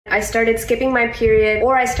I started skipping my period,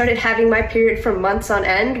 or I started having my period for months on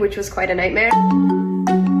end, which was quite a nightmare.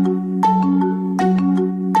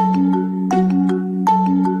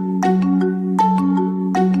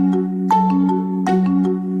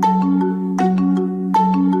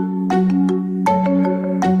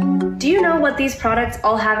 What these products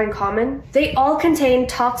all have in common? They all contain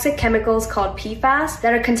toxic chemicals called PFAS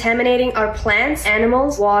that are contaminating our plants,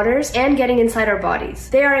 animals, waters, and getting inside our bodies.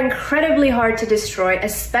 They are incredibly hard to destroy,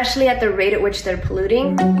 especially at the rate at which they're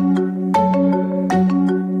polluting.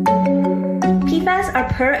 PFAS are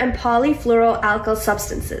per- and polyfluoroalkyl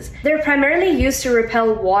substances. They're primarily used to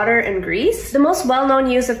repel water and grease. The most well-known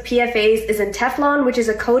use of PFAS is in Teflon, which is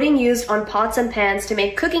a coating used on pots and pans to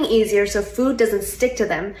make cooking easier so food doesn't stick to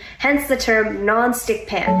them, hence the term non-stick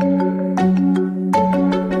pan.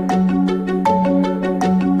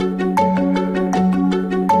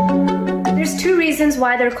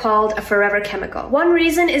 Why they're called a forever chemical. One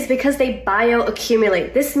reason is because they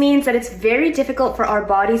bioaccumulate. This means that it's very difficult for our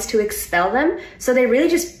bodies to expel them, so they really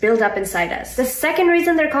just build up inside us. The second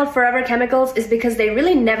reason they're called forever chemicals is because they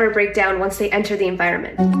really never break down once they enter the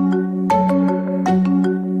environment.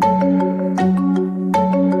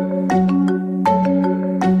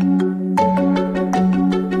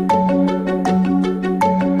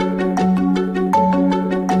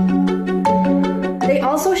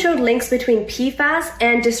 Links between PFAS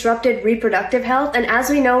and disrupted reproductive health, and as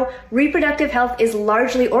we know, reproductive health is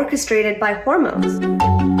largely orchestrated by hormones.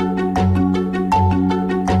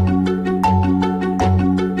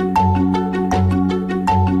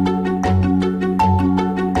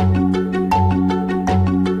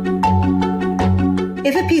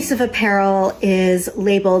 If a piece of apparel is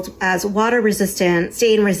labeled as water resistant,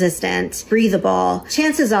 stain resistant, breathable,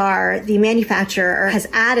 chances are the manufacturer has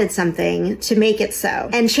added something to make it so.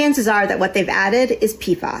 And chances are that what they've added is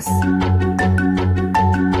PFAS.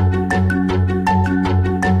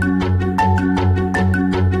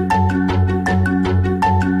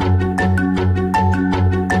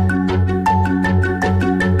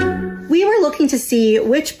 To see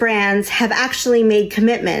which brands have actually made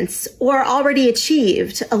commitments or already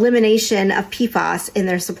achieved elimination of PFAS in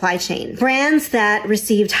their supply chain. Brands that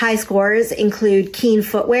received high scores include Keen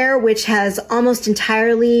Footwear, which has almost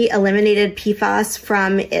entirely eliminated PFAS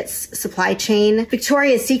from its supply chain.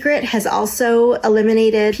 Victoria's Secret has also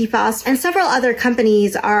eliminated PFAS, and several other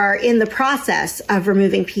companies are in the process of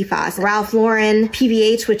removing PFAS. Ralph Lauren,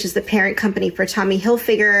 PVH, which is the parent company for Tommy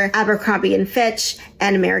Hilfiger, Abercrombie & Fitch,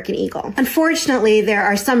 and American Eagle. Unfortunately, there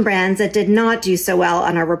are some brands that did not do so well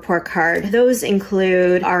on our report card. Those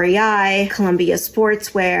include REI, Columbia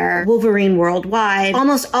Sportswear, Wolverine Worldwide.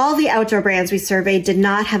 Almost all the outdoor brands we surveyed did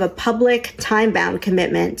not have a public, time-bound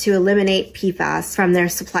commitment to eliminate PFAS from their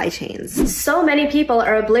supply chains. So many people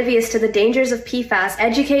are oblivious to the dangers of PFAS.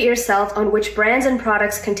 Educate yourself on which brands and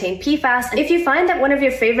products contain PFAS. If you find that one of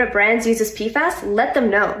your favorite brands uses PFAS, let them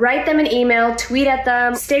know. Write them an email, tweet at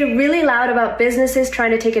them, stay really loud about businesses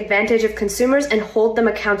trying to take advantage of consumers and hold them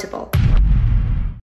accountable.